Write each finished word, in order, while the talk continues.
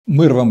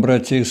Мир вам,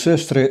 браті і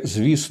сестри.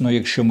 Звісно,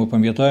 якщо ми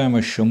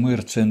пам'ятаємо, що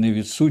мир – це не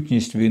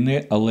відсутність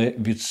війни, але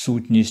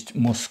відсутність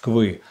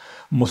Москви.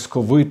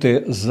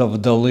 Московити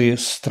завдали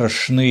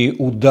страшний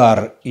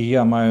удар. І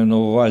я маю на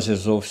увазі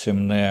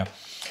зовсім не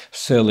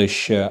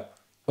селище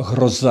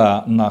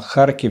Гроза на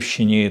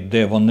Харківщині,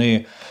 де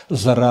вони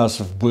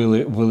зараз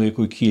вбили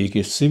велику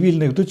кількість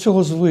цивільних. До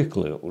цього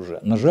звикли вже.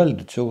 На жаль,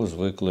 до цього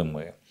звикли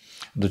ми.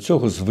 До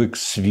цього звик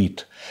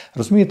світ.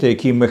 Розумієте,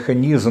 який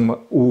механізм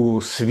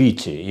у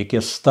світі,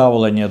 яке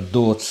ставлення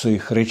до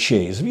цих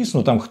речей?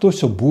 Звісно, там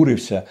хтось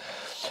обурився.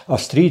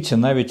 Австрійці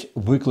навіть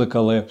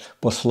викликали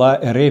посла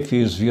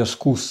Ерефії в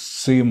зв'язку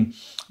з цим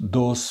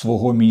до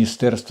свого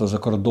Міністерства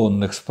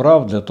закордонних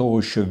справ для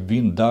того, щоб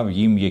він дав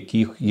їм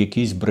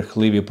якісь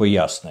брехливі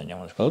пояснення.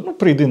 Вони сказали, ну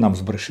прийди нам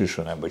збреши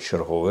що-небудь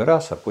черговий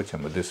раз, а потім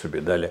іди собі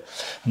далі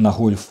на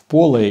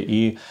гольф-поле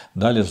і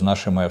далі з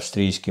нашими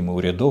австрійськими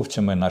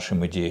урядовцями,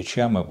 нашими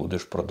діячами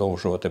будеш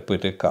продовжувати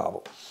пити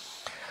каву.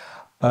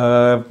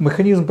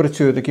 Механізм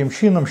працює таким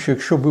чином, що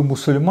якщо ви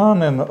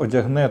мусульманин,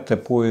 одягнете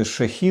пояс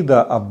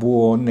шахіда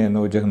або не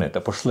одягнете,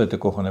 пошлете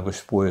кого-небудь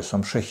з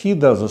поясом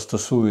шахіда,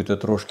 застосуєте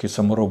трошки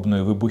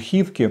саморобної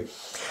вибухівки,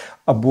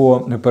 або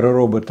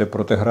переробите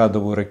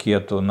протиградову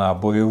ракету на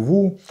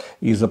бойову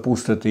і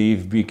запустите її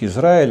в бік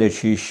Ізраїля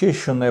чи ще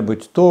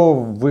що-небудь, то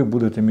ви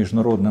будете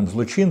міжнародним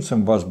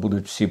злочинцем, вас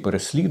будуть всі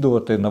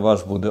переслідувати, на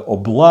вас буде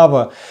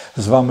облава,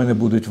 з вами не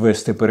будуть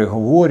вести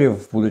переговорів,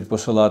 будуть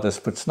посилати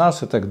спецназ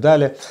і так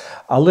далі.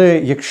 Але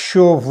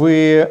якщо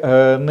ви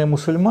не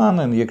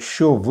мусульманин,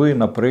 якщо ви,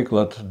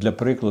 наприклад, для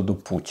прикладу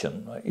Путін,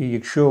 і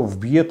якщо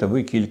вб'єте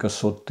ви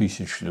кількасот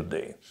тисяч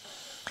людей,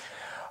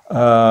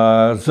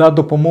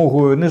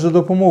 не за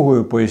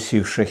допомогою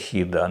поясів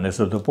шахіда, не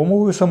за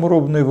допомогою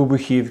саморобної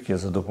вибухівки,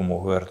 за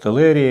допомогою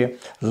артилерії,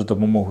 за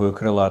допомогою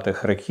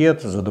крилатих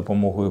ракет, за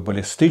допомогою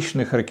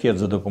балістичних ракет,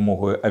 за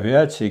допомогою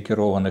авіації,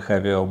 керованих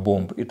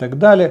авіабомб і так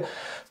далі,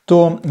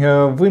 то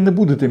ви не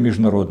будете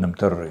міжнародним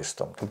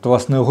терористом. Тобто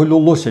вас не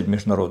оголосять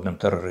міжнародним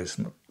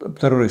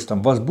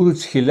терористом, вас будуть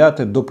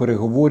схиляти до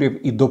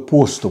переговорів і до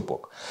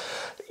поступок.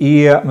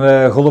 І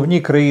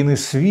головні країни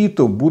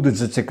світу будуть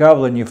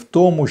зацікавлені в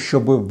тому,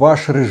 щоб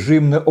ваш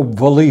режим не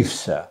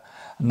обвалився.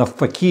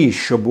 Навпаки,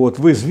 щоб от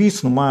ви,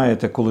 звісно,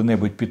 маєте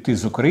коли-небудь піти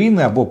з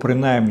України, або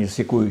принаймні з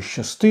якоїсь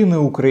частини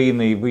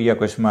України, і ви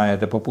якось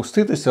маєте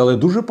попуститися, але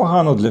дуже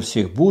погано для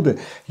всіх буде,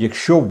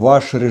 якщо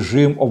ваш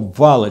режим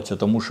обвалиться,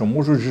 тому що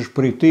можуть же ж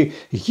прийти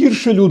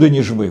гірші люди,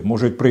 ніж ви.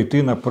 Можуть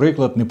прийти,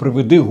 наприклад, не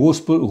приведи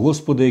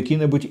Господи,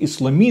 які-небудь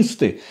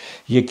ісламісти,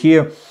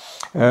 які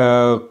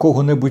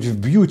кого-небудь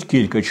вб'ють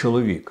кілька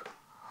чоловік.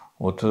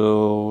 От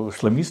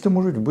ісламісти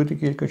можуть вбити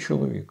кілька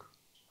чоловік.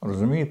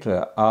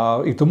 Розумієте?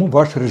 І тому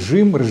ваш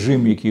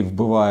режим, який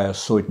вбиває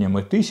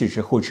сотнями тисяч,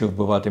 а хоче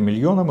вбивати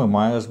мільйонами,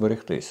 має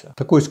зберегтися.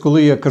 Так ось,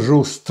 коли я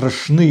кажу,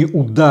 страшний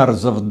удар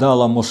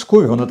завдала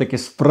Москві, вона таки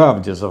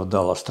справді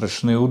завдала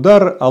страшний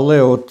удар,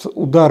 але от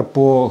удар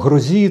по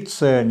Грозі,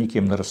 це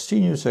ніким не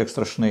розцінюється як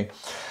страшний,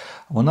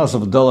 вона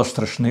завдала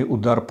страшний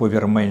удар по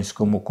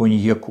вірменському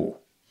коньяку.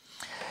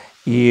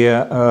 І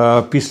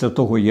після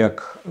того,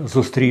 як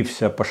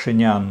зустрівся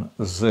Пашинян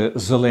з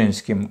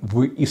Зеленським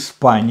в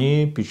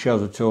Іспанії під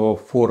час цього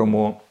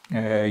форуму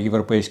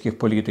європейських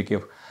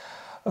політиків,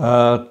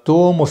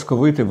 то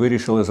московити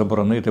вирішили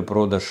заборонити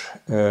продаж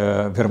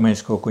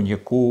вірменського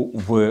коньяку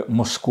в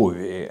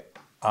Московії.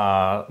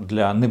 А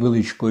для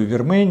невеличкої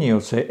Вірменії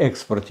оцей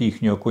експорт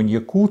їхнього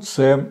коньяку –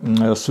 це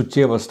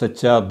суттєва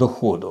стаття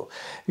доходу.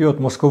 І от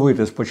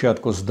московити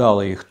спочатку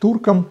здали їх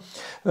туркам,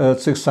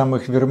 цих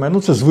самих вірмен.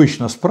 Ну, це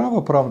звична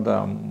справа,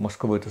 правда,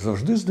 московити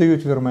завжди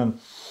здають вірмен.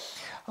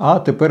 А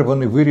тепер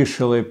вони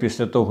вирішили,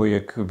 після того,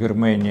 як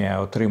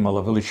Вірменія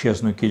отримала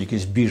величезну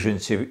кількість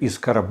біженців із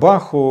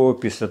Карабаху,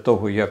 після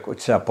того, як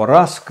оця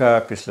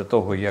поразка, після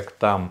того, як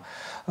там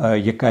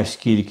якась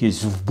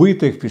кількість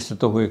вбитих, після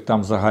того, як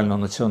там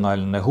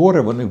загальнонаціональне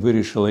горе, вони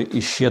вирішили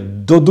іще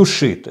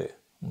додушити.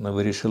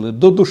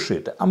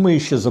 А ми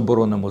ще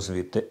заборонимо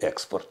звідти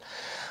експорт.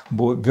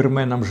 Бо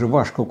вірменам же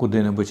важко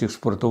куди-небудь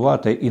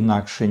експортувати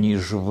інакше,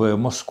 ніж в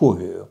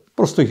Московію.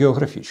 Просто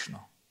географічно.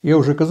 Я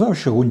вже казав,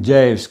 що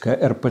Гундяєвська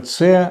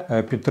РПЦ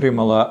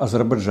підтримала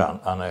Азербайджан,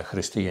 а не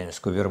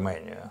християнську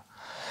Вірменію.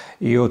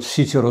 І от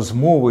всі ці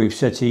розмови, і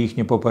вся ця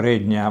їхня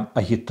попередня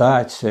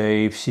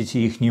агітація, і всі ці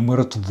їхні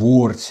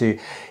миротворці,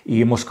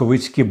 і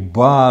московицькі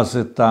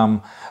бази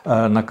там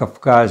на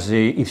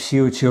Кавказі, і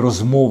всі ці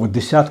розмови,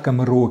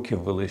 десятками років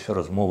велися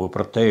розмови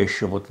про те,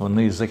 що от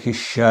вони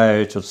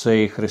захищають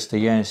оцей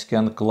християнський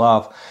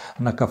анклав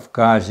на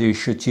Кавказі, і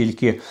що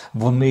тільки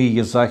вони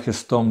є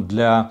захистом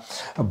для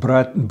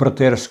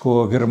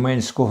братерського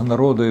вірменського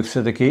народу і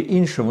все таке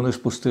інше, вони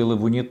спустили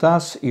в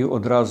унітаз і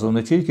одразу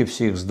не тільки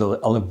всіх здали,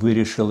 але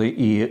вирішили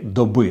і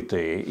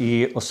добити.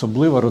 І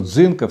особлива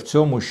родзинка в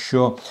цьому,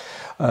 що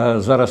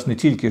зараз не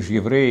тільки ж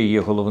євреї є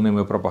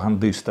головними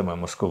пропагандистами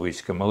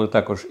московицькими, але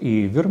також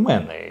і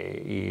вірмени,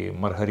 і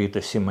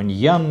Маргарита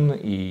Сімоньян,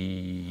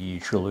 і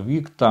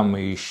чоловік там,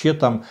 і ще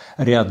там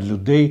ряд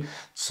людей.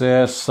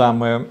 Це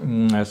саме,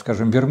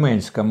 скажімо,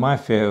 вірменська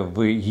мафія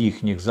в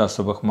їхніх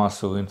засобах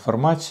масової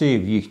інформації,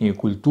 в їхній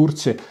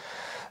культурці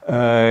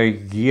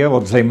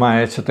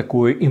займається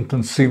такою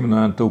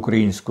інтенсивною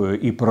антиукраїнською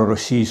і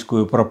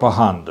проросійською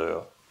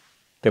пропагандою.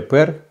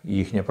 Тепер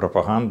їхня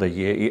пропаганда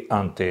є і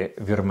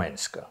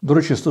антивірменська. До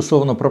речі,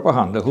 стосовно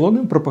пропаганди.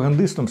 Головним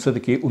пропагандистом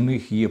все-таки у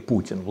них є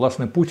Путін.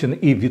 Власне, Путін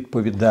і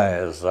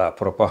відповідає за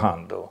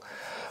пропаганду.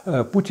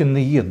 Путін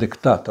не є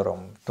диктатором,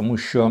 тому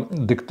що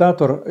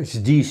диктатор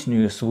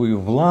здійснює свою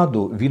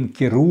владу, він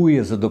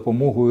керує за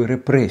допомогою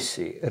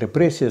репресій.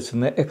 Репресія – це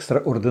не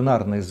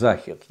екстраординарний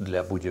захід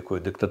для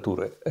будь-якої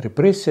диктатури.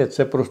 Репресія –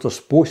 це просто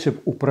спосіб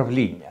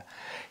управління.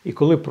 І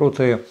коли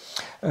проти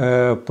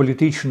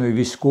політичної,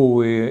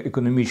 військової,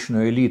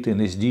 економічної еліти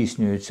не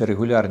здійснюються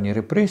регулярні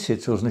репресії,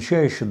 це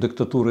означає, що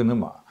диктатури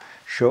нема.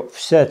 Що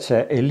вся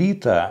ця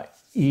еліта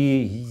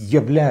і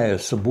являє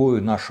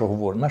собою нашого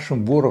ворога.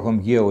 Нашим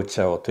ворогом є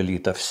оця от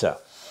еліта вся.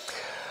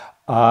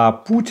 А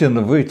Путін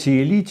в цій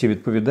еліті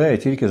відповідає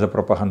тільки за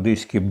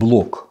пропагандистський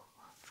блок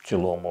в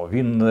цілому.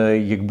 Він,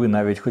 якби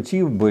навіть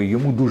хотів би,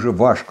 йому дуже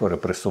важко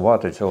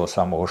репресувати цього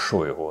самого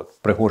Шойгу.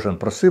 Пригожин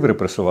просив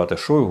репресувати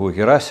Шойгу,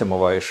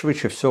 Герасимова, і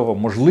швидше всього,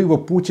 можливо,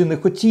 Путін не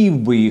хотів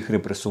би їх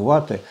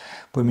репресувати,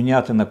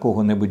 поміняти на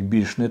кого-небудь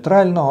більш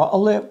нейтрального,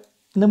 але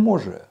не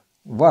може,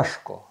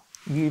 важко.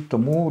 І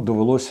тому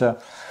довелося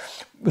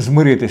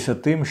змиритися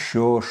тим,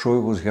 що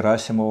Шойгу з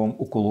Герасимовим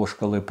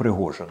уколошкали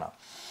Пригожина.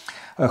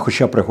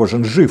 Хоча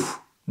Пригожин жив,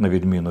 на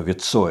відміну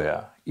від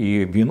Цоя,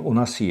 і він у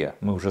нас є.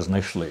 Ми вже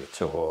знайшли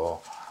цього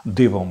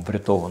дивом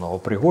врятованого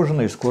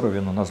Пригожина, і скоро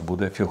він у нас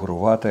буде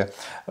фігурувати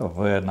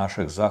в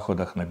наших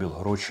заходах на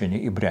Білгородщині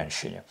і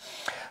Брянщині.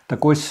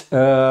 Так ось,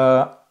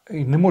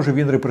 не може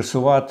він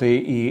репресувати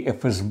і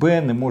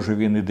ФСБ, не може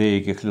він і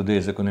деяких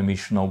людей з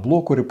економічного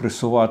блоку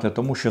репресувати,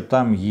 тому що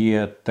там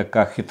є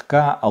така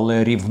хитка,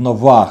 але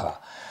рівновага.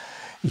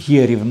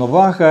 Є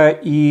рівновага,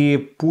 і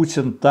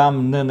Путін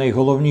там не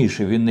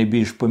найголовніший, він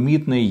найбільш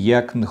помітний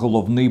як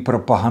головний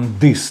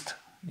пропагандист,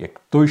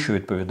 як той, що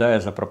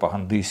відповідає за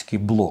пропагандистський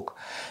блок.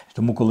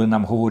 Тому, коли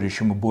нам говорять,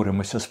 що ми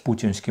боремося з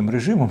путінським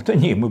режимом, та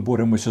ні, ми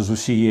боремося з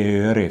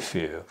усією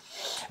Ерефією,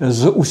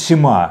 з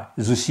усіма,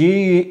 з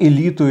усією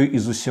елітою і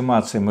з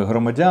усіма цими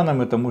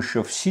громадянами, тому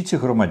що всі ці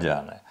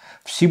громадяни,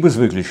 всі без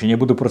виключення, я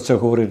буду про це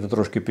говорити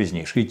трошки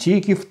пізніше, і ті,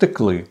 які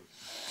втекли,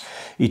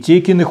 і ті,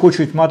 які не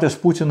хочуть мати з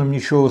Путіним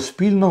нічого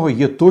спільного,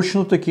 є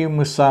точно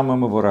такими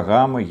самими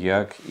ворогами,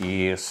 як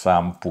і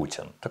сам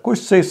Путін. Так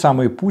ось цей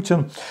самий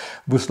Путін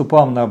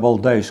виступав на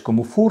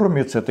Валдайському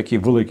форумі, це такий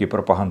великий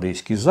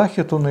пропагандистський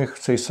захід у них,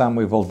 цей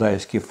самий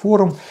Валдайський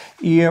форум,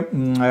 і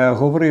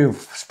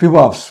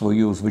співав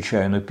свою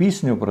звичайну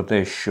пісню про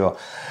те, що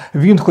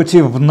він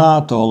хотів в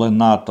НАТО, але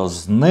НАТО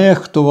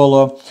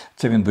знехтувало.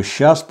 Це він весь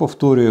час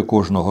повторює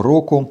кожного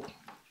року.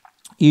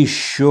 І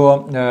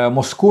що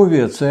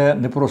Московія – це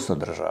не просто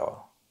держава.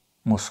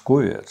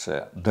 Московія –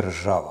 це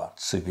держава,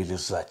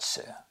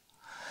 цивілізація.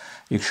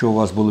 Якщо у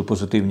вас були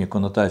позитивні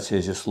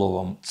конотації зі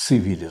словом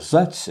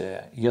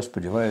 «цивілізація», я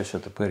сподіваюся,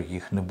 тепер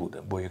їх не буде.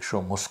 Бо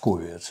якщо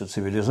Московія – це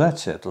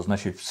цивілізація, то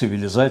значить в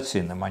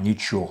цивілізації нема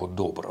нічого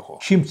доброго.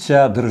 Чим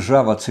ця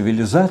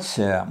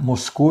держава-цивілізація,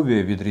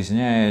 Московія,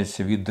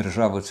 відрізняється від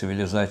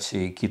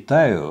держави-цивілізації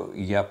Китаю,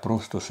 я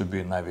просто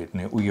собі навіть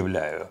не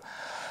уявляю.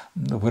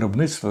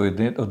 Виробництво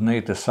одне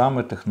і те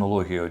саме,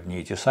 технології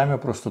одні і ті самі,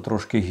 просто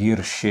трошки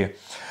гірші.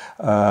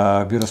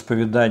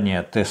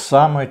 Віросповідання те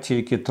саме,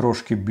 тільки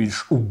трошки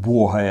більш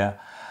убогає.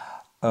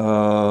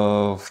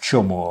 В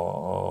чому?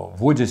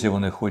 В одязі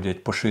вони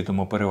ходять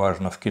пошитому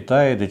переважно в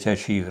Китаї,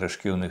 дитячі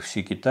іграшки у них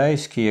всі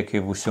китайські, як і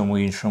в усьому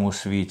іншому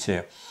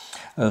світі.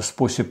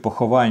 Спосіб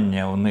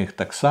поховання у них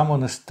так само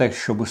не те,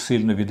 щоб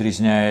сильно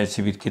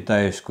відрізняється від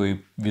китайського і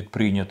від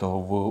прийнятого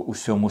в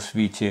усьому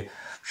світі.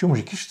 В чому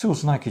ж, які ж це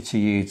ознаки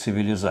цієї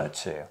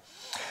цивілізації,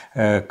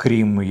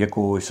 крім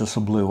якогось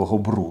особливого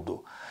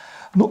бруду?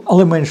 Ну,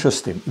 але менше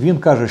з тим. Він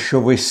каже,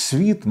 що весь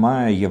світ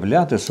має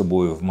являти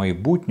собою в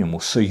майбутньому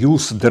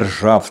союз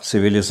держав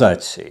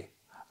цивілізацій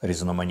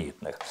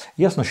різноманітних.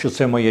 Ясно, що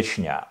це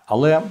маячня,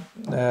 але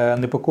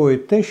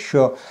непокоїть те,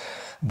 що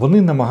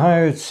вони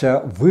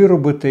намагаються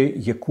виробити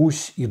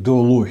якусь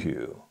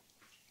ідеологію,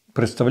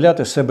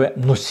 представляти себе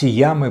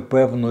носіями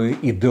певної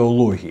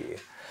ідеології.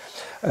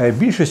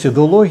 Більшість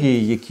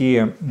ідеологій,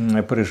 які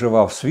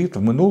переживав світ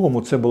в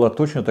минулому, це була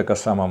точно така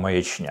сама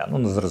маячня. Ну,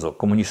 на зразок,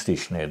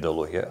 комуністична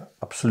ідеологія,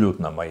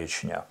 абсолютна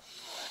маячня.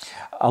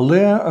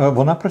 Але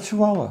вона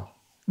працювала.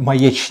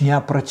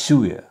 Маячня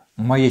працює.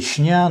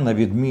 Маячня, на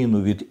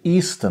відміну від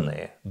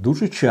істини,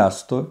 дуже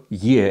часто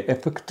є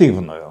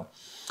ефективною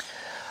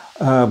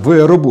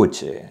в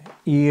роботі.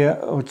 І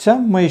ця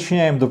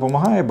маячня їм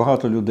допомагає.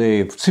 Багато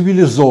людей в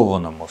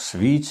цивілізованому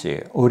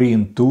світі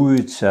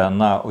орієнтуються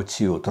на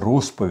оці от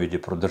розповіді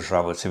про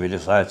держави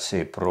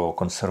цивілізації, про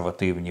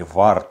консервативні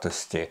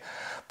вартості,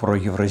 про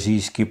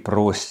євразійський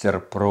простір,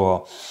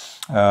 про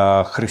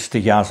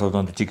християнство.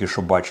 Вони тільки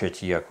що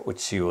бачать, як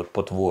оці от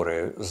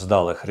потвори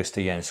здали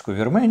християнську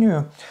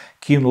Вірменію,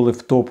 кинули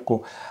в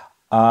топку.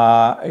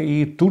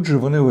 І тут же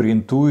вони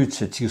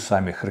орієнтуються, ті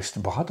самі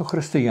багато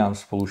християн в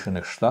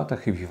Сполучених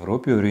Штатах і в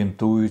Європі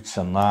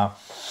орієнтуються на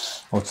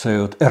оцей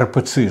от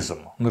РПЦизм.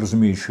 Не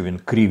розуміють, що він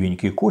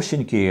крівенький,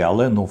 косенький,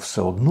 але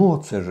все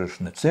одно це ж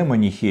не це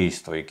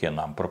маніхейство, яке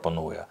нам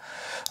пропонує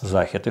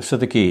Захід і все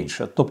таке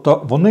інше.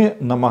 Тобто вони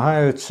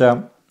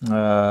намагаються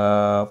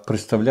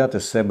представляти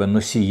себе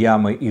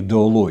носіями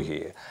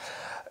ідеології.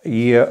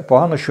 І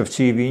погано, що в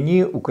цій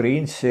війні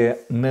українці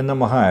не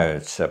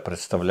намагаються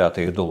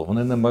представляти ідеологію,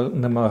 вони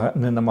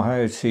не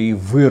намагаються її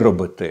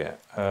виробити.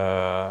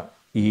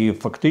 І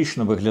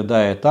фактично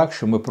виглядає так,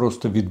 що ми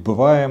просто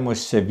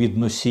відбиваємося від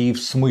носіїв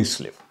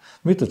смислів.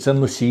 Це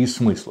носії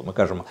смислу. Ми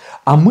кажемо,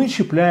 а ми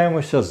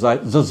чіпляємося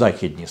за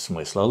західні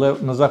смисли. Але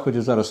на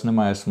Заході зараз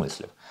немає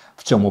смислів.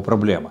 В цьому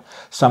проблема.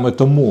 Саме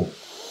тому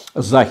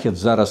Захід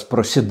зараз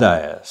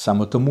просідає,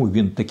 саме тому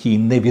він такий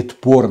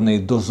невідпорний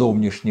до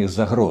зовнішніх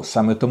загроз,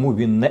 саме тому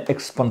він не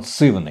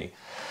експансивний,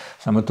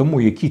 саме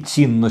тому які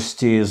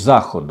цінності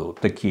Заходу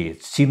такі,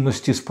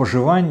 цінності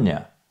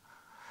споживання,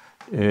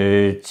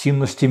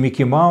 цінності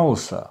Мікі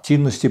Мауса,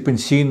 цінності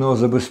пенсійного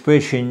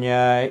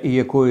забезпечення і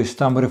якоїсь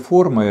там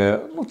реформи,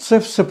 це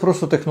все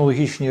просто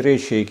технологічні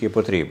речі, які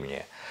потрібні.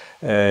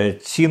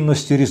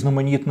 Цінності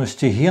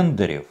різноманітності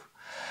гендерів,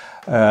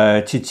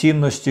 ті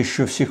цінності,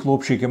 що всі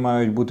хлопчики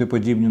мають бути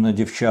подібні на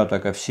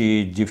дівчаток, а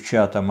всі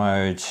дівчата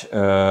мають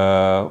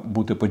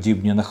бути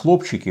подібні на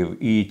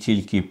хлопчиків, і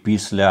тільки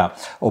після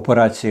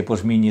операції по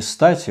зміні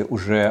статі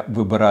уже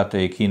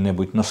вибирати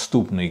який-небудь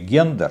наступний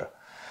гендер,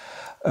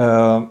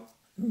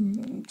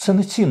 це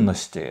не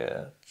цінності,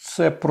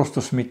 це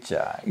просто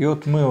сміття. І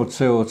от ми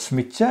оце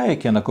сміття,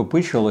 яке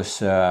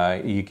накопичилося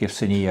і яке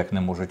все ніяк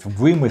не можуть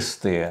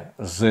вимести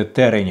з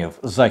теренів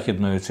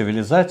західної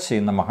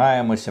цивілізації,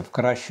 намагаємося в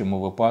кращому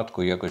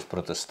випадку якось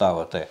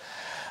протиставити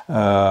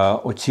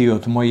оці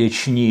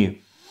маячні,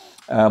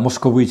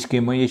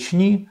 московицькі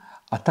маячні,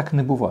 а так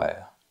не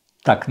буває.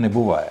 Так не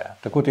буває.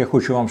 Так от я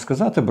хочу вам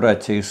сказати,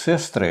 браття і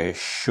сестри,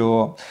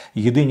 що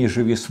єдині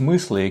живі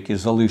смисли, які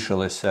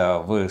залишилися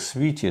в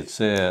світі,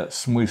 це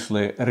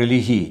смисли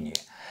релігійні.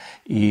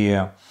 І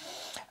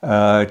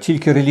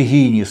тільки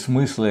релігійні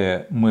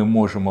смисли ми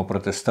можемо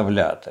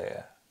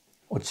протиставляти.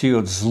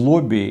 Оцій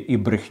злобі і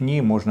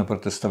брехні можна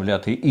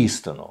протиставляти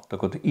істину.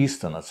 Так от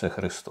істина – це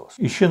Христос.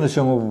 І ще на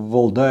цьому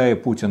Валдаї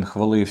Путін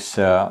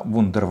хвалився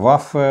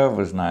вундерваффе.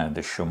 Ви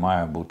знаєте, що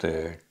має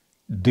бути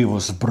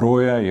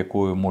дивозброя,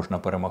 якою можна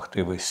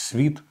перемогти весь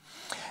світ.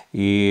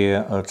 І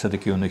це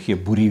такий у них є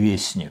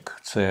бурєвєснік.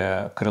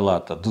 Це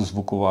крилата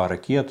дозвукова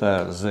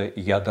ракета з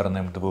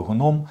ядерним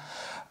двигуном.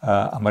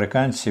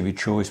 Американці від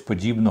чогось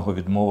подібного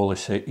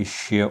відмовилися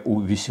іще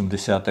у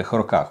 80-х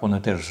роках. Вони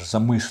теж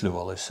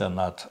замислювалися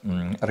над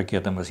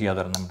ракетами з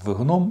ядерним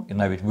двигуном і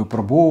навіть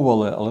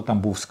випробовували, але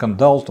там був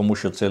скандал, тому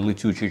що це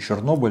летючий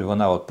Чорнобиль,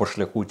 вона по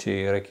шляху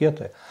цієї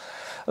ракети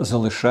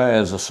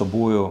залишає за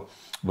собою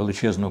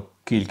величезну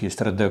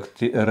кількість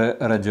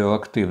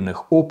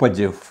радіоактивних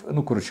опадів.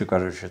 Коротше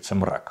кажучи, це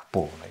мрак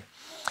повний.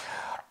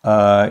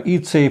 І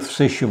це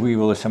все ще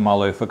виявилося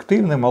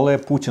малоефективним, але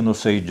Путін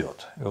усе йде.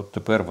 І от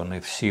тепер вони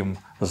всім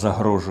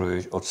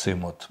загрожують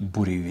оцим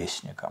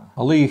бурєвєснікам.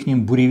 Але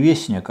їхнім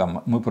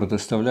бурєвєснікам ми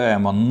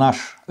протиставляємо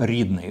наш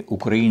рідний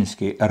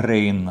український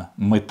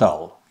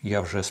рейн-метал.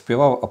 Я вже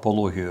співав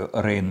апологію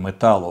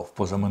рейн-металу в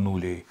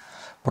позаминулій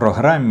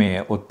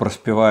програмі. От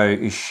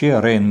проспіваю іще.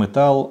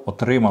 Рейн-метал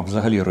отримав,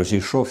 взагалі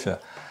розійшовся,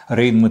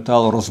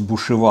 рейн-метал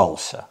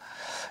розбушевався.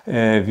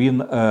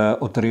 Він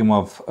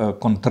отримав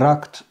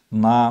контракт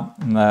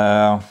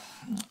на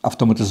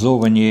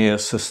автоматизовані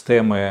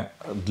системи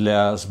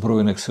для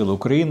Збройних сил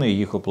України.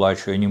 Їх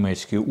оплачує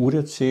німецький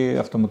уряд, ці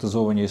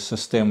автоматизовані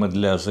системи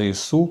для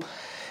ЗСУ.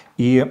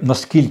 І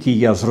наскільки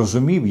я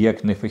зрозумів,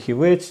 як не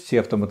фахівець, ці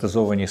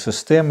автоматизовані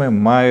системи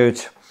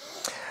мають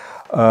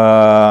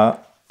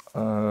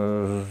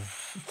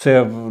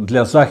це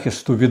для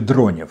захисту від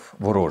дронів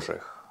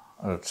ворожих.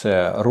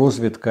 Це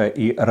розвідка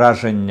і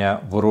раження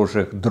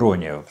ворожих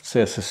дронів.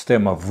 Це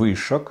система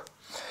вишок.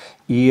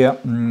 І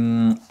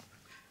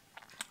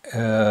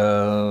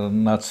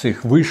на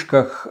цих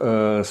вишках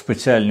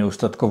спеціальні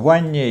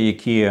устаткування,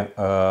 які,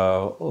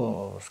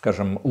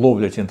 скажімо,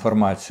 ловлять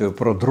інформацію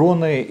про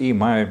дрони і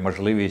мають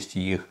можливість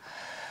їх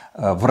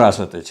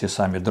вразити, ці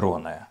самі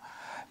дрони.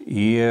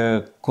 І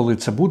коли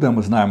це буде,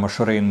 ми знаємо,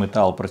 що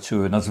рейн-метал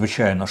працює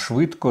надзвичайно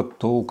швидко,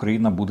 то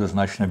Україна буде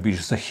значно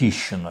більш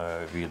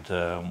захищеною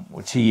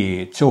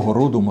від цього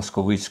роду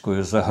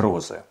московицької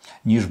загрози,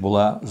 ніж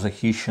була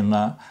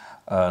захищена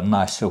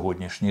на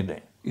сьогоднішній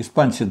день.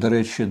 Іспанці, до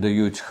речі,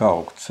 дають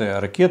Хаук. Це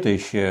ракети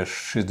ще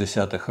з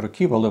 60-х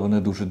років, але вони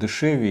дуже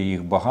дешеві,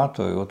 їх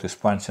багато, і от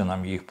іспанці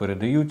нам їх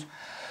передають.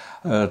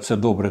 Це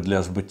добре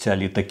для збиття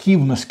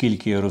літаків,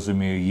 наскільки я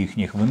розумію,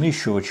 їхніх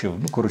винищувачів.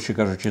 Коротше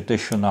кажучи, те,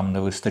 що нам не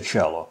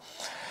вистачало.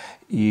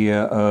 І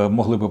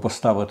могли би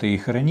поставити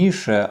їх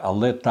раніше,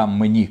 але там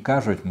мені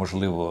кажуть,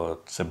 можливо,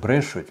 це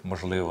брешуть,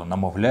 можливо,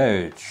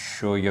 намовляють,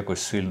 що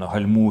якось сильно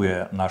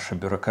гальмує наша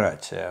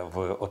бюрократія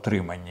в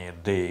отриманні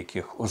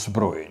деяких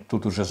озброєнь.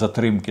 Тут уже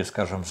затримки,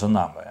 скажімо, за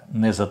нами,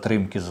 не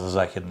затримки за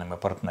західними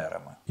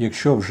партнерами.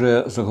 Якщо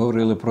вже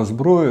заговорили про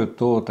зброю,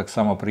 то так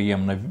само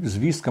приємна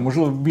звістка.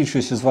 Можливо,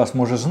 більшість із вас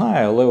може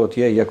знає, але от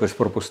я якось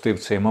пропустив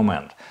цей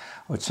момент.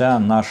 Оця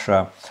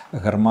наша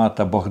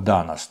гармата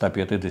Богдана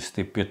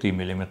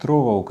 155-мм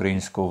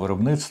українського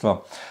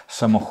виробництва,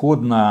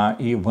 самоходна,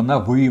 і вона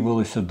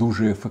виявилася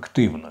дуже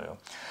ефективною.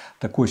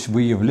 Так ось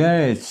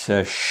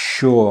виявляється,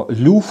 що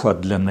люфа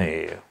для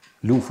неї,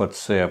 люфа –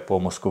 це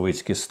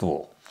по-московицьки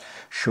ствол,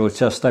 що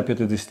ця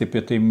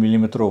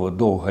 155-мм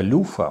довга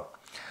люфа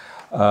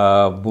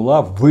була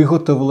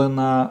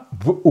виготовлена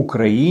в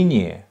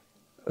Україні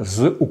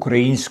з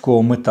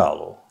українського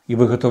металу. І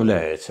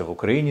виготовляється в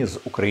Україні з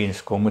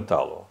українського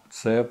металу.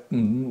 Це,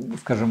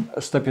 скажімо,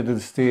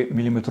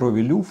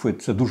 150-мм люфи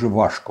 – це дуже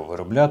важко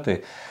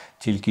виробляти,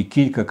 тільки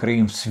кілька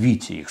країн в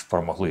світі їх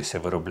спромоглися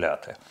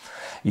виробляти.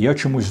 І я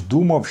чомусь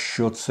думав,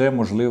 що це,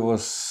 можливо,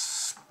 з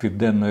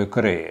Південної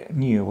Кореї.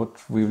 Ні, от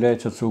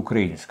виявляється, це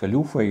українська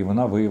люфа, і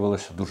вона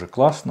виявилася дуже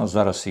класна.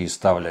 Зараз її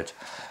ставлять,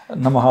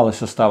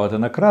 намагалися ставити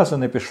на краси,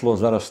 не пішло,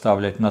 зараз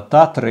ставлять на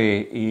Татри,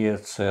 і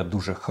це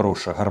дуже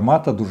хороша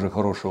гармата, дуже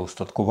хороше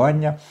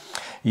устаткування.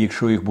 І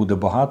якщо їх буде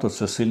багато,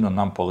 це сильно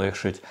нам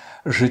полегшить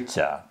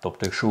життя.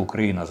 Тобто, якщо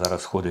Україна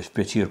зараз входить в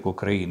п'ятірку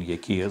країн,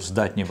 які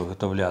здатні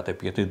виготовляти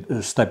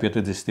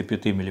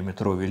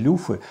 155-мм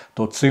люфи,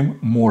 то цим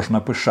можна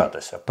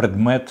пишатися.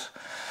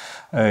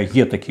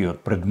 Є такий от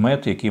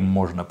предмет, яким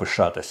можна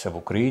пишатися в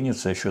Україні,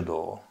 це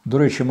чудово. До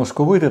речі,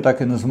 московити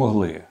так і не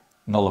змогли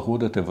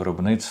налагодити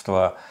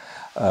виробництво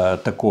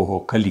такого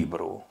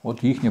калібру.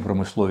 От їхня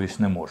промисловість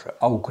не може,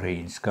 а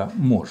українська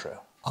може.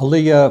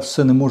 Але я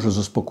все не можу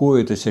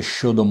заспокоїтися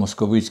щодо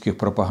московицьких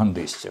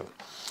пропагандистів.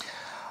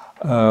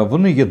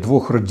 Вони є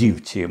двох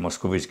родів, ці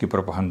московицькі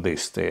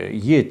пропагандисти.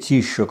 Є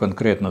ті, що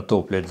конкретно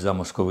топлять за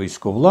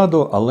московицьку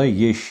владу, але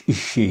є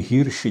іще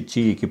гірші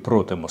ті, які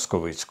проти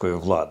московицької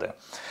влади.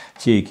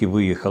 Ті, які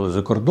виїхали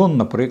за кордон,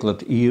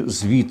 наприклад, і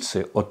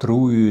звідси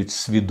отруюють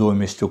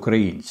свідомість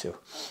українців.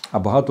 А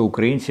багато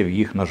українців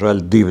їх, на жаль,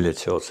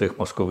 дивляться, оцих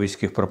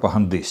московицьких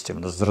пропагандистів.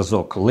 На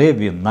зразок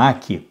Леві,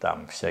 Накі, там,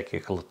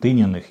 всяких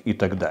латиняних і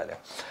так далі.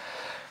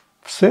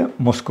 Все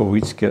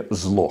московицьке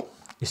зло.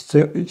 І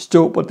з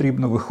цього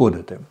потрібно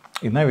виходити.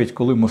 І навіть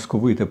коли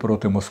московити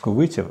проти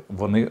московитів,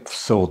 вони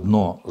все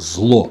одно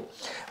зло.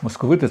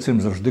 Московити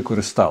цим завжди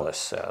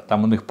користалися.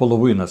 Там у них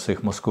половина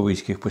цих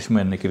московицьких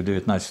письменників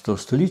 19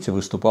 століття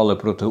виступали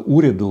проти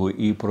уряду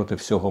і проти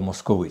всього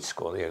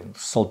московицького.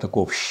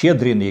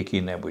 Салтаков-Щедрін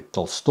який-небудь,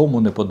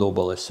 Толстому не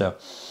подобалася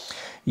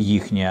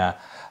їхня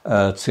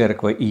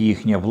церква і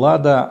їхня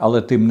влада,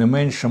 але тим не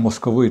менше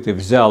московити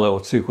взяли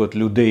оцих от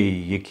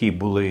людей, які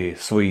були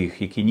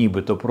своїх, які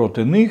нібито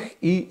проти них,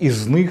 і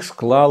із них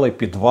склали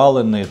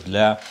підвалини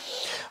для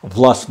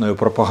власної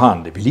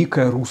пропаганди.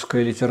 Велика руська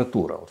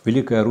література. От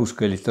велика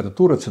руська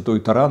література – це той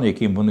таран,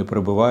 яким вони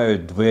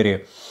прибивають двері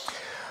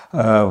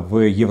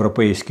в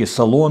європейські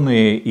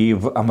салони і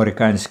в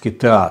американські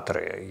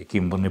театри,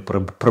 яким вони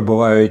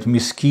пробивають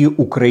мізки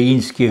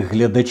українських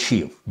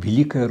глядачів.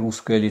 Велика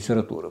руська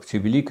література. В цій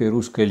великій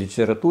руській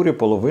літературі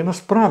половина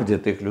справді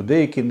тих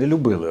людей, які не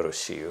любили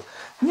Росію.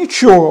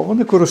 Нічого,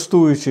 вони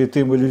користуються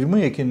тими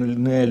людьми, які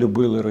не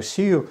любили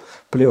Росію,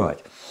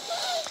 плівать.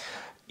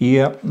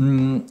 І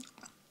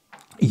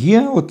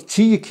є от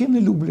ті, які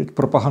не люблять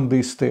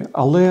пропагандисти,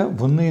 але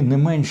вони не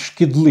менш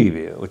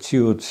шкідливі. Оці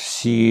от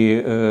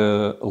всі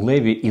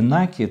Леві і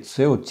Накі –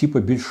 це от типу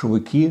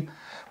більшовики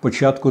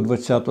початку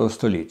ХХ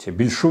століття.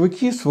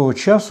 Більшовики свого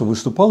часу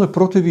виступали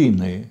проти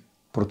війни,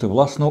 проти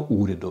власного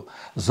уряду,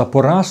 за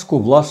поразку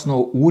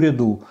власного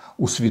уряду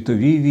у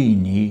світовій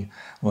війні.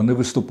 Вони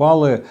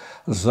виступали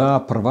за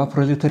права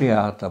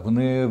пролетаріата,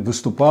 вони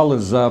виступали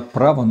за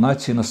право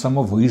нації на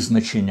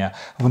самовизначення,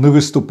 вони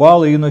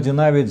виступали іноді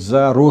навіть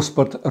за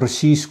розпад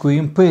Російської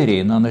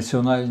імперії на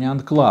національні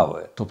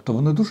анклави. Тобто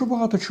вони дуже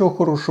багато чого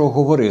хорошого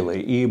говорили,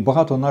 і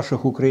багато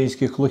наших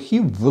українських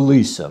лохів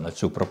велися на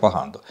цю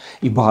пропаганду.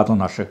 І багато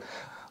наших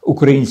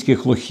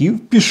українських лохів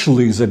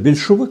пішли за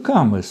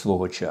більшовиками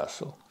свого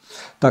часу.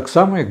 Так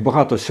само, як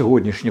багато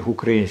сьогоднішніх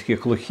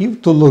українських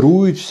лохів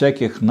толерують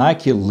всяких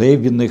Накі,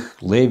 Левіних,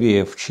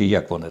 Левієв, чи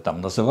як вони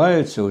там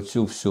називаються,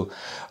 оцю всю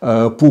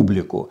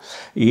публіку.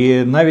 І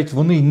навіть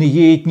вони не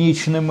є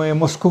етнічними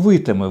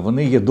московитами,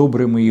 вони є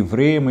добрими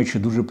євреями, чи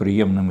дуже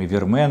приємними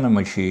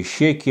вірменами, чи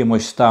ще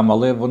кимось там,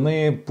 але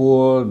вони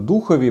по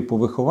духові, по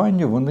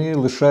вихованню, вони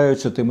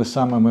лишаються тими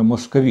самими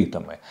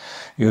московитами.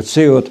 І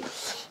оцей от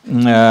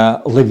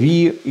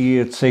Леві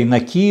і цей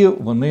Накі,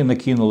 вони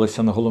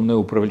накинулися на головне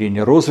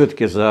управління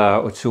розвідки за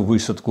оцю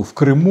висадку в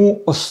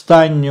Криму.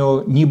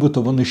 Останньо,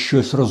 нібито вони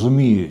щось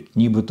розуміють,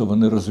 нібито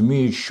вони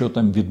розуміють, що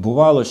там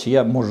відбувалося.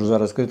 Я можу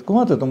зараз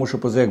критикувати, тому що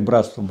поза як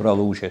братство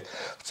брало участь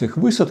в цих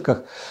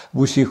висадках, в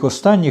усіх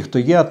останніх, то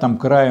я там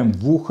краєм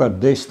вуха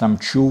десь там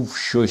чув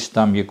щось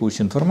там, якусь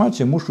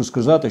інформацію. Мушу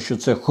сказати, що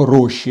це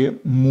хороші,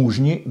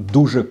 мужні,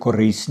 дуже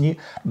корисні,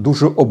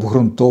 дуже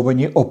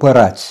обґрунтовані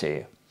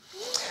операції.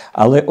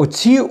 Але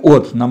оці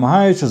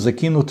намагаються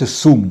закинути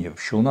сумнів,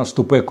 що у нас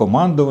тупе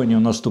командування, у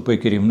нас тупе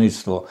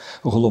керівництво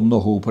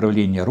головного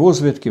управління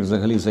розвідки,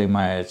 взагалі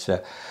займається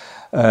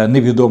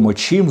невідомо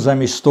чим,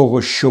 замість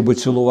того, щоб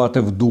цілувати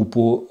в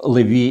дупу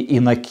Леві і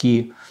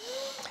Накі.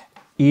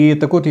 І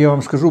так от я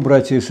вам скажу,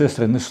 браті і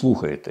сестри, не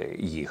слухайте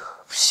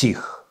їх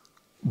всіх.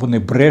 Вони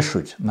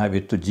брешуть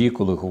навіть тоді,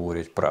 коли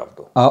говорять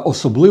правду. А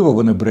особливо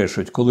вони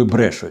брешуть, коли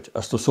брешуть.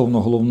 А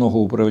стосовно головного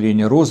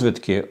управління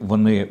розвідки,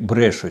 вони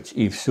брешуть.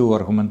 І всю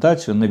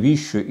аргументацію,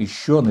 навіщо і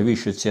що,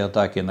 навіщо ці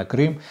атаки на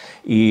Крим,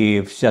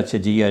 і вся ця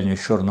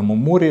діяльність в Чорному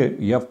морі,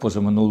 я в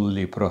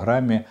позаминулій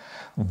програмі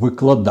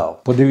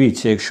викладав.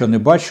 Подивіться, якщо не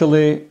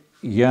бачили,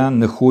 я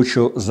не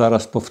хочу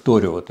зараз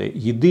повторювати.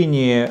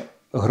 Єдині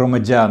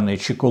громадяни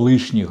чи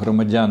колишні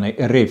громадяни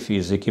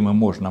Ерефії, з якими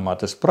можна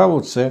мати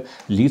справу, це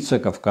ліца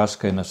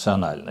кавказької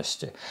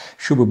національності.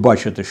 Щоб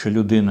бачити, що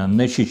людина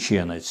не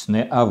чеченець,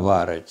 не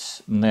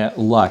аварець, не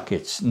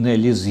лакець, не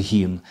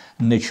лізгін,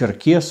 не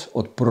черкес,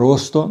 от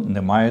просто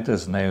не маєте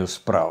з нею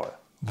справи.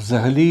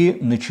 Взагалі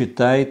не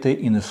читайте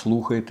і не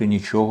слухайте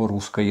нічого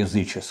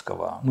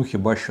рускоязичного. Ну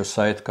хіба що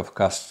сайт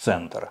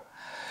Кавказ-центр.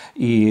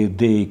 І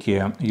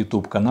деякі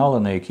ютуб-канали,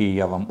 на які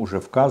я вам уже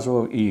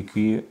вказував, і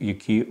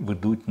які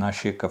ведуть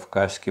наші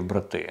кавказькі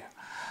брати.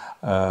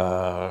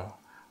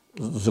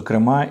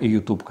 Зокрема, і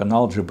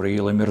ютуб-канал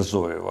Джебраїла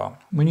Мірзоєва.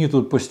 Мені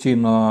тут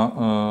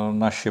постійно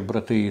наші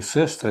брати і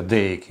сестри,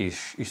 деякі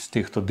із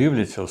тих, хто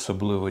дивляться,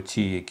 особливо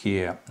ті,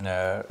 які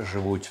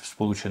живуть в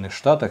Сполучених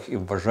Штатах і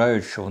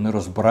вважають, що вони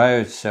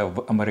розбираються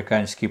в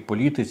американській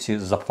політиці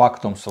за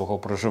фактом свого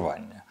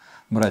проживання.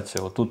 Братці,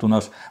 отут у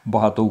нас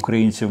багато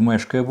українців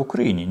мешкає в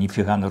Україні,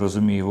 ніфіга не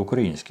розуміє в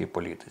українській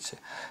політиці.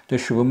 Те,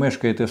 що ви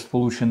мешкаєте в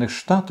Сполучених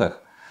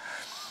Штатах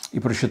і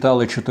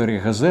прочитали 4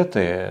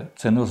 газети,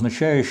 це не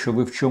означає, що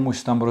ви в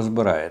чомусь там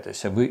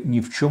розбираєтеся. Ви ні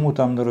в чому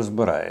там не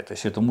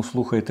розбираєтеся, і тому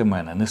слухайте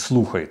мене, не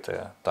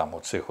слухайте там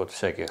оцих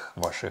всяких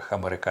ваших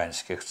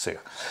американських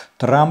цих.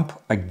 Трамп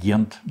 –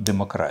 агент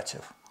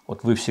демократів.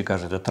 От ви всі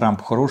кажете,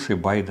 Трамп хороший,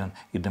 Байден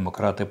і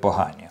демократи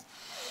погані.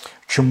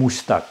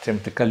 Чомусь так, це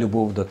така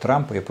любов до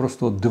Трампа. Я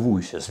просто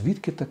дивуюся,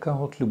 звідки така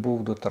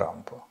любов до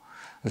Трампа?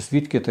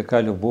 Звідки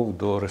така любов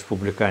до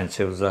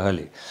республіканців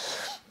взагалі?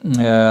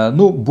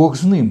 Ну, Бог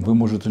з ним, ви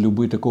можете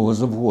любити кого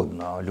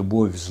завгодно.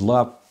 Любов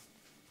зла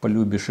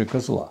полюбиш і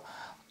козла.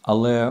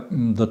 Але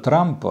до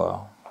Трампа,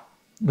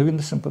 він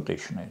не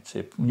симпатичний,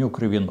 у нього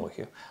криві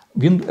ноги.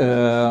 Він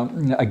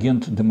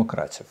агент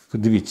демократів.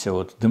 Дивіться,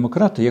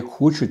 демократи як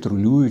хочуть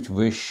рулюють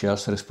весь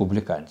час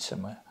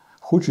республіканцями.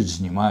 Хочуть,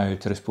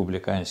 знімають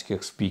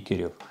республіканських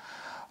спікерів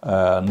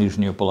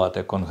Нижньої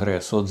палати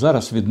Конгресу. От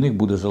зараз від них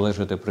буде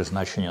залежати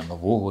призначення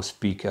нового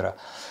спікера.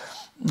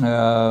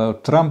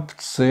 Трамп –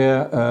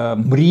 це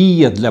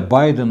мрія для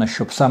Байдена,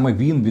 щоб саме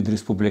він від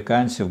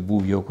республіканців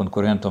був його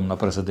конкурентом на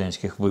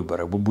президентських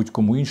виборах. Бо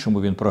будь-кому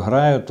іншому він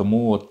програє,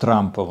 тому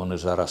Трампа вони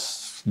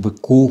зараз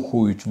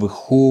викохують,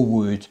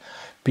 виховують,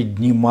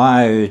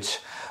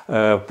 піднімають.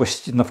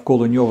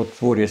 Навколо нього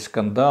творять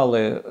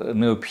скандали,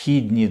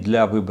 необхідні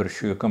для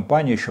виборчої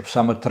кампанії, щоб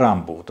саме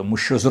Трамп був. Тому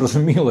що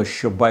зрозуміло,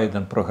 що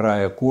Байден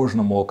програє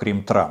кожному,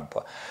 окрім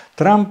Трампа.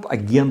 Трамп –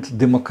 агент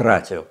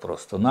демократів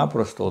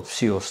просто-напросто,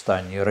 всі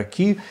останні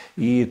роки.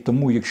 І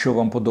тому, якщо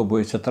вам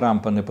подобається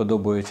Трамп, а не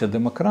подобаються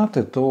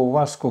демократи, то у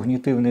вас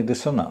когнітивний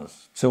дисонанс.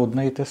 Це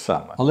одне і те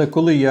саме. Але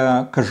коли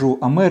я кажу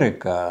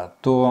 «Америка»,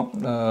 то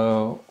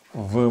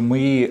в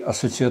моїй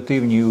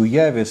асоціативній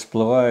уяві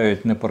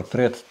спливають не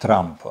портрет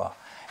Трампа,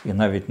 і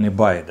навіть не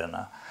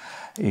Байдена,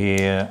 і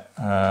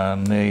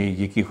не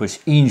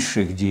якихось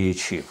інших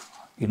діячів,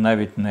 і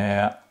навіть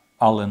не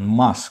Ален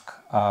Маск,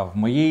 а в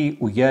моїй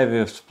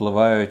уяві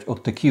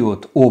спливають такі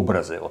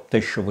образи,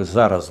 те, що ви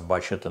зараз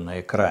бачите на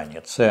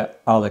екрані. Це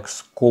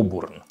Алекс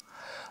Кобурн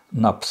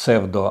на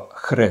псевдо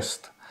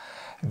Хрест.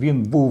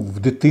 Він був в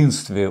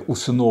дитинстві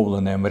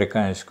усиновлений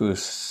американською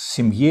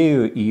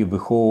сім'єю і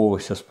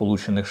виховувався в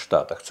Сполучених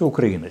Штатах. Це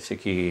українець,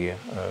 який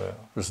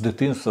з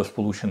дитинства в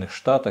Сполучених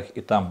Штатах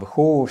і там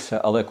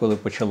виховувався, але коли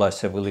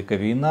почалася Велика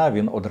війна,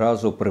 він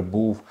одразу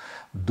прибув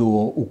до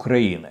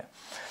України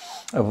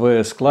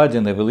в складі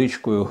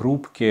невеличкої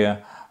групки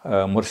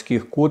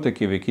морських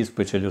котиків, які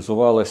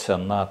спеціалізувалися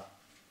на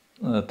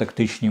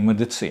тактичній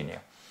медицині.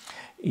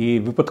 І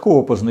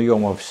випадково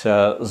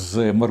познайомився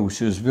з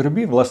Марусею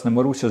Звіробій. Власне,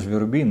 Маруся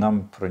Звіробій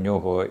нам про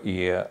нього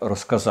і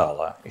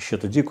розказала. І ще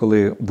тоді,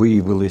 коли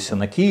бої велися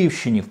на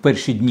Київщині, в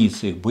перші дні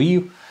цих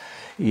боїв,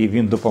 і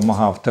він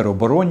допомагав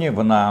теробороні,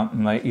 вона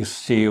із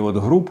цієї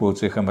групи,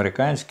 цих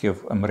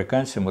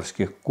американців,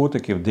 морських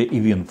котиків, де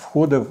і він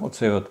входив,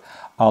 оцей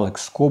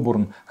Алекс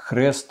Кобурн,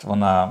 Хрест,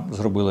 вона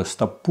зробила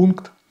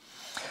стаб-пункт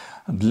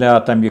для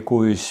там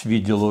якоїсь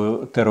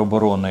відділу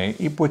тероборони.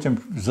 І потім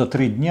за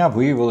 3 дня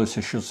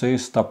виявилося, що цей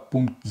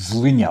стаб-пункт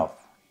злиняв.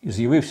 І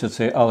з'явився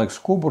цей Алекс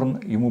Кобурн,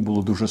 йому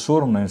було дуже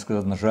соромно, він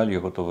сказав, на жаль,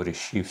 його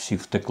товариші всі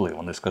втекли.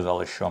 Вони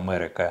сказали, що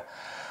Америка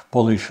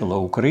полишила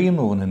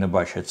Україну, вони не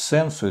бачать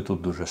сенсу, і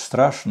тут дуже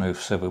страшно, і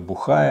все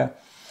вибухає,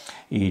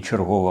 і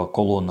чергова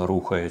колона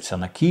рухається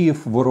на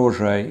Київ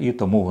ворожа, і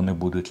тому вони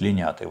будуть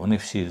ліняти. Вони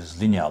всі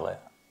зліняли.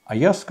 А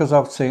я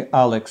сказав цей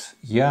Алекс,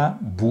 я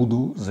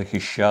буду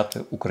захищати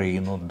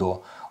Україну до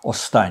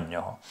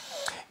останнього.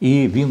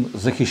 І він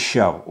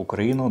захищав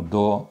Україну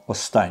до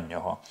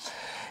останнього.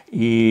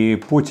 І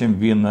потім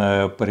він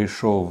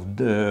перейшов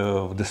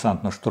в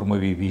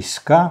десантно-штурмові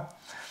війська.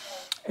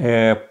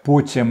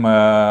 Потім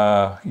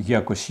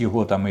якось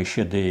його там і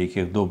ще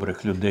деяких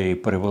добрих людей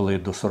перевели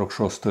до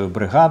 46-ї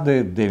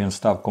бригади, де він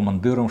став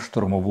командиром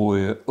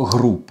штурмової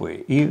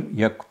групи. І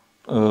як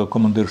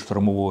командир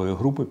штурмової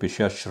групи під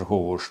час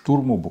чергового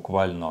штурму,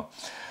 буквально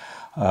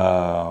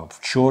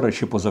вчора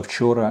чи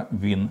позавчора,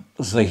 він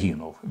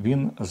загинув.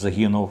 Він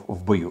загинув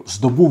в бою.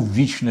 Здобув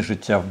вічне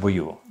життя в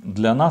бою.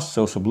 Для нас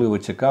це особливо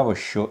цікаво,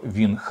 що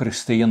він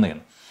християнин.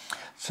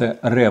 Це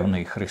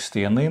ревний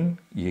християнин,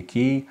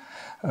 який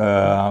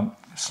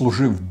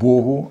служив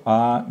Богу,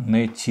 а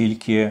не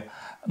тільки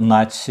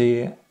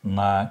нації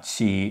на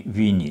цій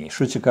війні.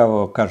 Що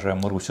цікаво, каже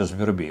Маруся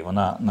Звіробій,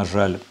 вона, на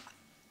жаль,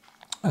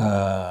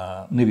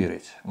 не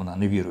вірить, вона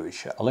не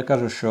віруюча, але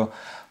каже, що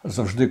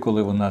завжди,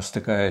 коли вона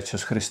стикається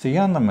з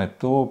християнами,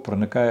 то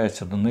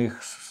проникається до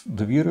них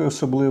довірою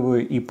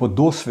особливою і по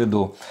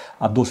досвіду,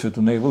 а досвід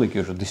у неї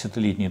великий, вже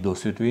 10-літній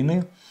досвід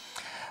війни,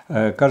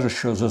 каже,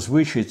 що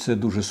зазвичай це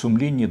дуже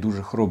сумлінні,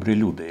 дуже хоробрі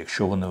люди.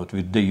 Якщо вони от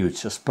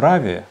віддаються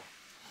справі,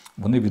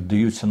 вони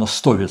віддаються на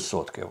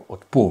 100%, от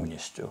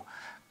повністю.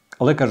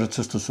 Але, каже,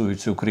 це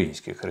стосується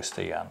українських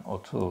християн.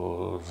 От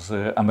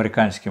з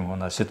американськими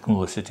вона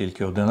зіткнулася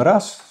тільки один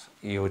раз,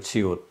 і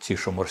ці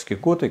що морські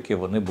котики,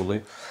 вони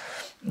були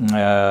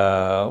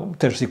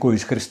теж з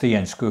якоїсь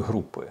християнської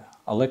групи.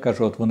 Але,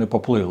 каже, от вони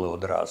поплили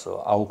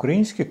одразу. А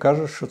українські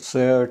кажуть, що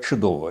це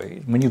чудово.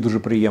 І мені дуже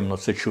приємно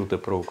це чути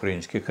про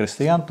українських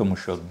християн, тому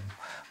що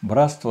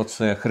 «Братство» –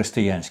 це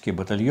християнський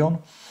батальйон.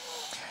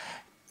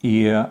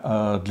 І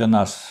для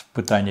нас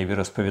питання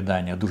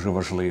віросповідання дуже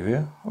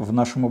важливі в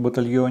нашому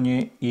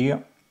батальйоні. І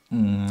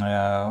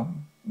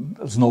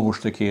знову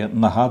ж таки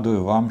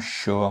нагадую вам,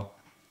 що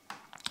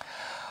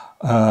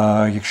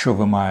якщо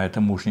ви маєте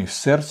мужність в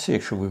серці,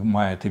 якщо ви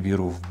маєте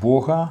віру в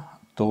Бога,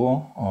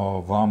 то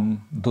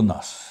вам до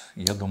нас.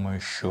 Я думаю,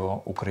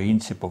 що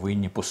українці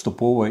повинні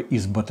поступово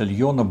із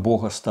батальйону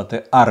Бога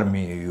стати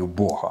армією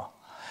Бога.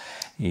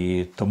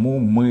 І тому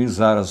ми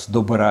зараз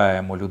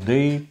добираємо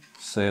людей,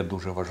 це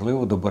дуже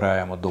важливо,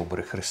 добираємо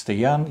добрих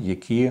християн,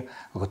 які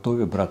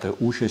готові брати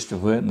участь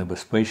в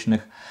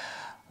небезпечних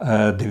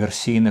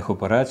диверсійних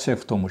операціях,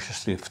 в тому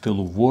числі в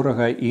тилу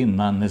ворога і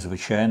на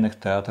незвичайних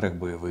театрах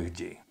бойових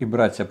дій. І,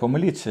 браття,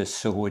 помоліться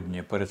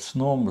сьогодні перед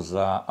сном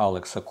за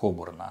Алекса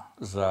Кобурна,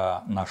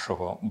 за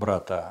нашого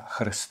брата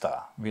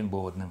Христа. Він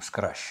був одним з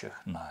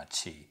кращих на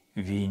цій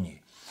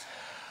війні.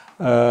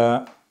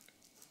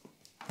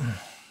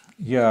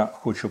 Я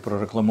хочу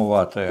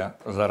прорекламувати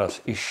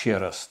зараз іще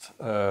раз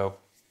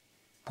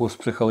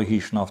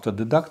постпсихологічну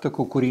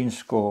автодидактику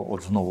Курінського.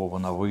 От знову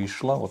вона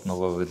вийшла, от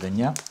нове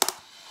видання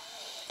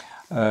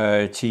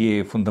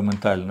цієї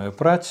фундаментальної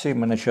праці.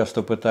 Мене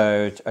часто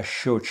питають, а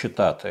що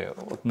читати?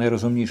 От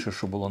найрозумніше,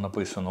 що було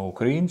написано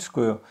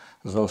українською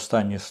за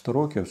останні 100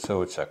 років, це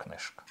оця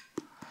книжка.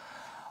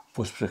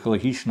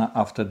 Постпсихологічна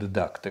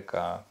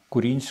автодидактика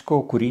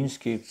Курінського.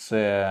 Курінський –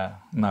 це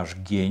наш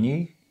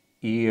геній.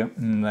 І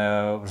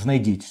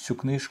знайдіть цю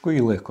книжку,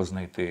 її легко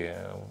знайти,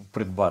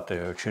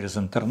 придбати через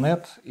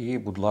інтернет. І,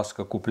 будь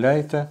ласка,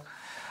 купляйте.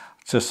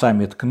 Це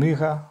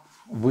саміт-книга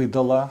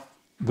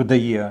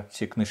видає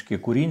ці книжки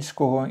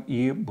Курінського.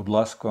 І, будь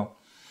ласка,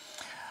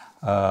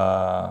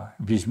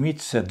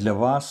 візьміть, це для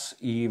вас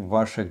і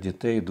ваших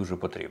дітей дуже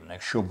потрібно.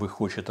 Якщо ви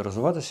хочете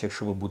розвиватися,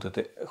 якщо ви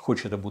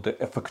хочете бути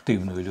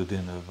ефективною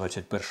людиною в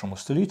 21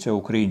 столітті,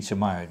 українці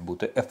мають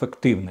бути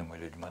ефективними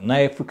людьми,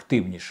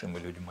 найефективнішими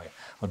людьми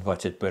у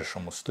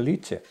 21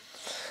 столітті,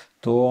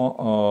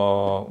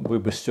 то ви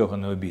без цього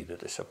не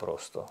обійдетеся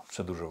просто.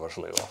 Це дуже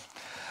важливо.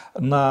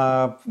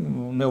 На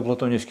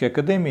Неоплатонівській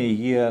академії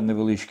є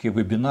невеличкий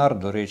вебінар,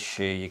 до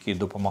речі, який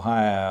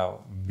допомагає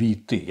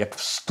війти, як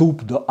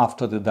вступ до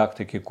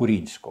автодидактики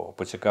Курінського.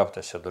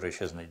 Поцікавтеся, до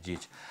речі,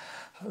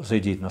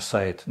 зайдіть на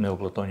сайт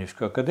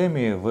Неоплатонівської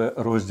академії в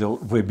розділ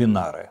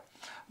 «Вебінари».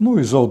 Ну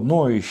і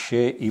заодно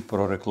ще і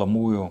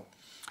прорекламую,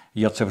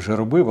 я це вже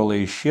робив,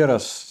 але іще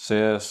раз,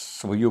 це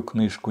свою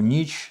книжку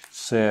 «Ніч»,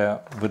 це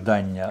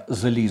видання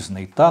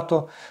 «Залізний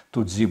тато»,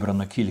 тут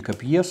зібрано кілька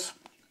п'єс.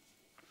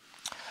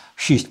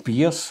 6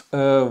 п'єс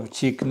в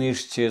цій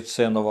книжці,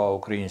 це нова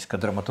українська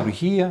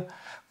драматургія,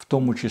 в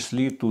тому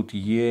числі тут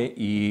є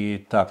і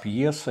та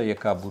п'єса,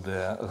 яка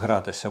буде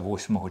гратися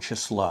 8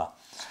 числа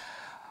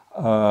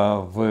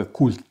в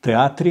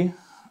культтеатрі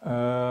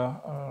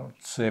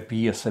це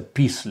п'єса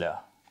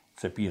 «Після».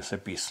 Це п'єса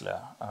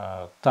 «Після».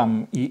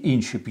 Там і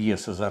інші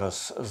п'єси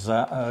зараз,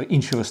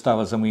 інші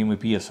вистави за моїми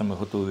п'єсами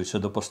готуються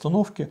до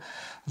постановки.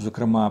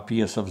 Зокрема,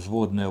 п'єса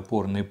 «Взводний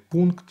опорний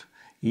пункт»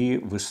 і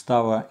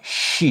вистава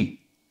 «Щі»,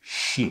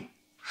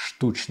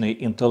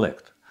 «Штучний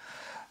інтелект».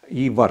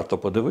 І варто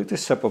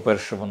подивитися.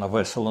 По-перше, вона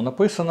весело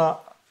написана,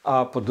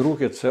 а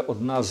по-друге, це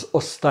одна з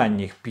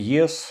останніх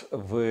п'єс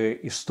в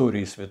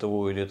історії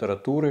світової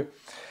літератури,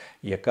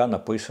 яка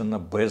написана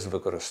без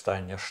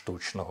використання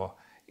штучного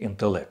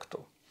інтелекту.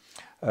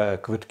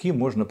 Квитки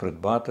можна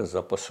придбати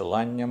за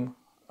посиланням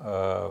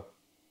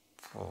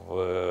в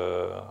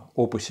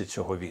описі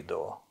цього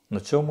відео. На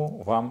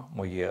цьому вам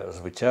моє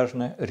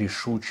звитяжне,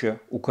 рішуче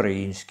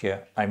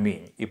українське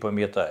амінь. І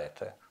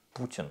пам'ятайте,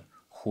 Путін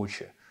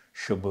хоче,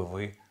 щоб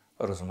ви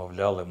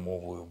розмовляли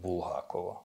мовою Булгакова.